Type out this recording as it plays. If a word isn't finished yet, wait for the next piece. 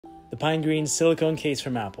The Pine Green Silicone case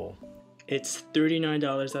from Apple. It's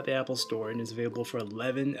 $39 at the Apple Store and is available for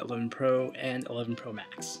 11, 11 Pro, and 11 Pro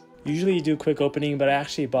Max. Usually you do a quick opening, but I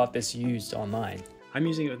actually bought this used online. I'm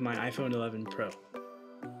using it with my iPhone 11 Pro.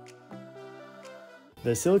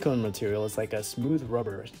 The silicone material is like a smooth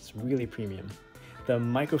rubber. It's really premium. The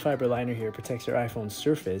microfiber liner here protects your iPhone's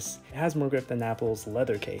surface. It has more grip than Apple's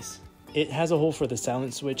leather case. It has a hole for the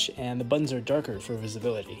silent switch, and the buttons are darker for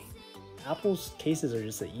visibility. Apple's cases are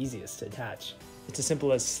just the easiest to attach. It's as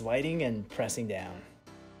simple as sliding and pressing down.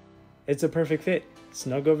 It's a perfect fit,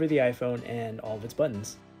 snug over the iPhone and all of its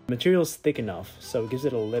buttons. The material is thick enough, so it gives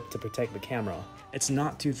it a lip to protect the camera. It's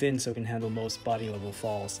not too thin so it can handle most body level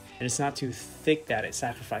falls, and it's not too thick that it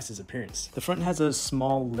sacrifices appearance. The front has a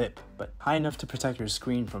small lip, but high enough to protect your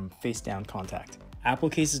screen from face-down contact.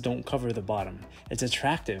 Apple cases don't cover the bottom. It's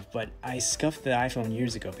attractive, but I scuffed the iPhone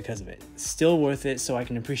years ago because of it. Still worth it so I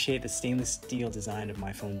can appreciate the stainless steel design of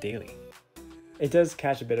my phone daily. It does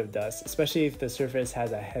catch a bit of dust, especially if the surface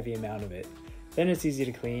has a heavy amount of it. Then it's easy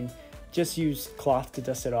to clean. Just use cloth to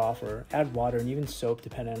dust it off, or add water and even soap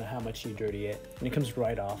depending on how much you dirty it, and it comes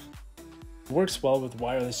right off. It works well with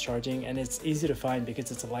wireless charging, and it's easy to find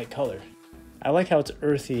because it's a light color. I like how it's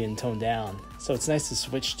earthy and toned down, so it's nice to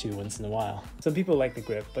switch to once in a while. Some people like the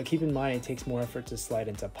grip, but keep in mind it takes more effort to slide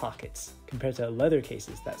into pockets, compared to leather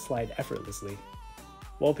cases that slide effortlessly.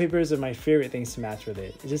 Wallpapers are my favorite things to match with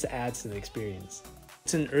it. It just adds to the experience.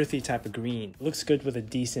 It's an earthy type of green. It looks good with a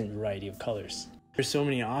decent variety of colors. There's so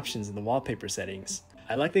many options in the wallpaper settings.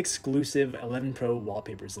 I like the exclusive 11 Pro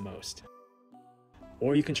wallpapers the most.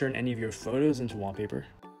 Or you can turn any of your photos into wallpaper.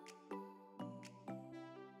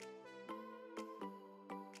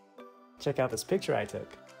 Check out this picture I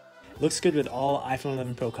took. It looks good with all iPhone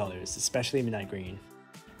 11 Pro colors, especially midnight green.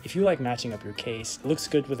 If you like matching up your case, it looks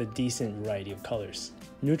good with a decent variety of colors.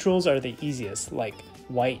 Neutrals are the easiest, like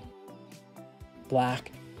white,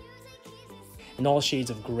 black, and all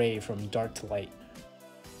shades of gray from dark to light.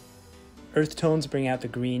 Earth tones bring out the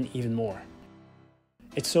green even more.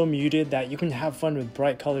 It's so muted that you can have fun with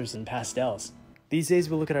bright colors and pastels. These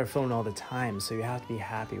days we look at our phone all the time, so you have to be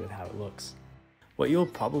happy with how it looks. What you'll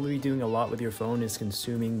probably be doing a lot with your phone is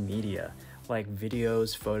consuming media, like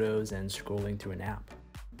videos, photos, and scrolling through an app.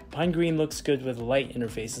 Pine Green looks good with light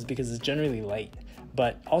interfaces because it's generally light,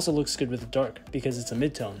 but also looks good with dark because it's a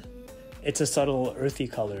mid-tone. It's a subtle, earthy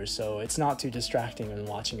color, so it's not too distracting when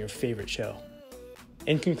watching your favorite show.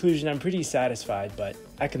 In conclusion, I'm pretty satisfied, but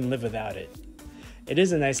I can live without it. It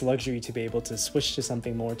is a nice luxury to be able to switch to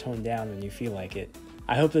something more toned down when you feel like it.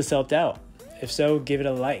 I hope this helped out. If so, give it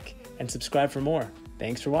a like and subscribe for more.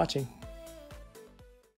 Thanks for watching.